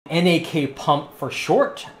NaK pump for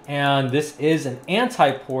short, and this is an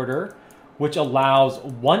antiporter which allows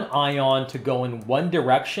one ion to go in one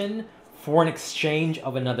direction for an exchange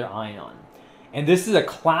of another ion. And this is a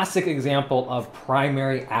classic example of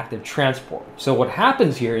primary active transport. So what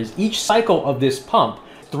happens here is each cycle of this pump,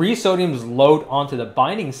 3 sodiums load onto the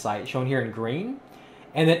binding site, shown here in green,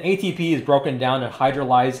 and then ATP is broken down and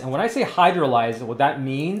hydrolyzed. And when I say hydrolyzed, what that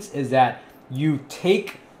means is that you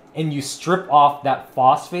take and you strip off that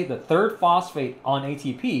phosphate, the third phosphate on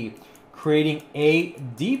ATP, creating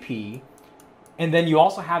ADP, and then you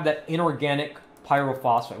also have that inorganic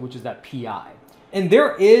pyrophosphate, which is that PI. And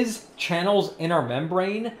there is channels in our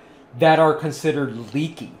membrane that are considered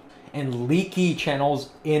leaky, and leaky channels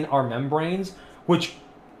in our membranes, which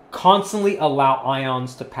constantly allow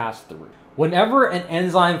ions to pass through. Whenever an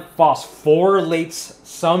enzyme phosphorylates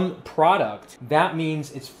some product, that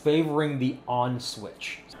means it's favoring the on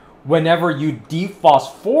switch. Whenever you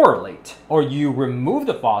dephosphorylate or you remove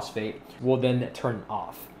the phosphate, will then turn it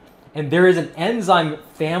off. And there is an enzyme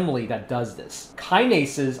family that does this.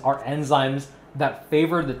 Kinases are enzymes that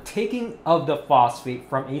favor the taking of the phosphate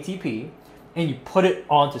from ATP and you put it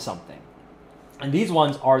onto something. And these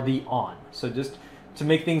ones are the on. So just to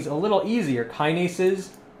make things a little easier,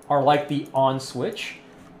 kinases are like the on switch.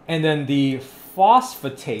 And then the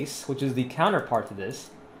phosphatase, which is the counterpart to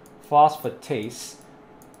this, phosphatase,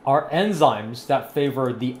 are enzymes that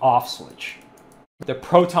favor the off switch. The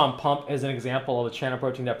proton pump is an example of a channel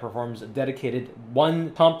protein that performs a dedicated one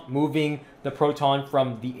pump, moving the proton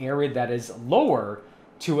from the area that is lower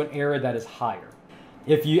to an area that is higher.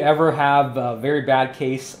 If you ever have a very bad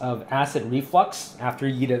case of acid reflux after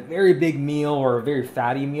you eat a very big meal or a very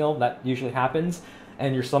fatty meal, that usually happens,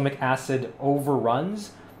 and your stomach acid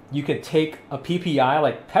overruns, you can take a PPI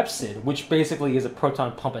like Pepsid, which basically is a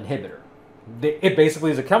proton pump inhibitor. It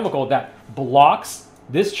basically is a chemical that blocks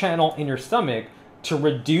this channel in your stomach to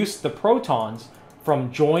reduce the protons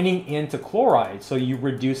from joining into chloride, so you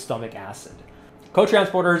reduce stomach acid.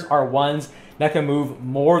 Co-transporters are ones that can move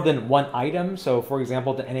more than one item. So for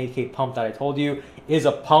example, the NaK pump that I told you is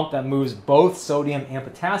a pump that moves both sodium and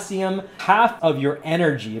potassium. Half of your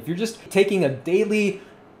energy, if you're just taking a daily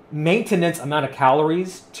maintenance amount of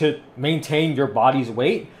calories to maintain your body's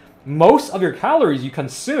weight, most of your calories you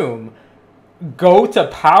consume go to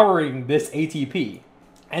powering this ATP.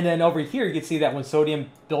 And then over here, you can see that when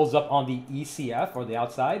sodium builds up on the ECF, or the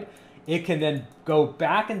outside, it can then go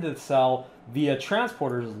back into the cell via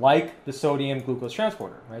transporters like the sodium glucose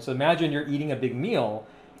transporter, right? So imagine you're eating a big meal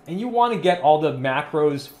and you want to get all the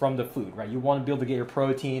macros from the food, right? You want to be able to get your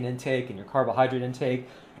protein intake and your carbohydrate intake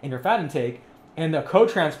and your fat intake. And the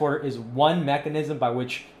co-transporter is one mechanism by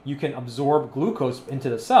which you can absorb glucose into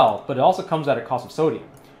the cell, but it also comes at a cost of sodium.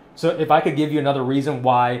 So if I could give you another reason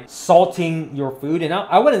why salting your food, and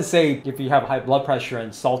I wouldn't say if you have high blood pressure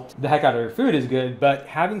and salt the heck out of your food is good, but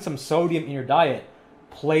having some sodium in your diet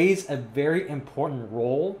plays a very important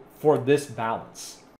role for this balance.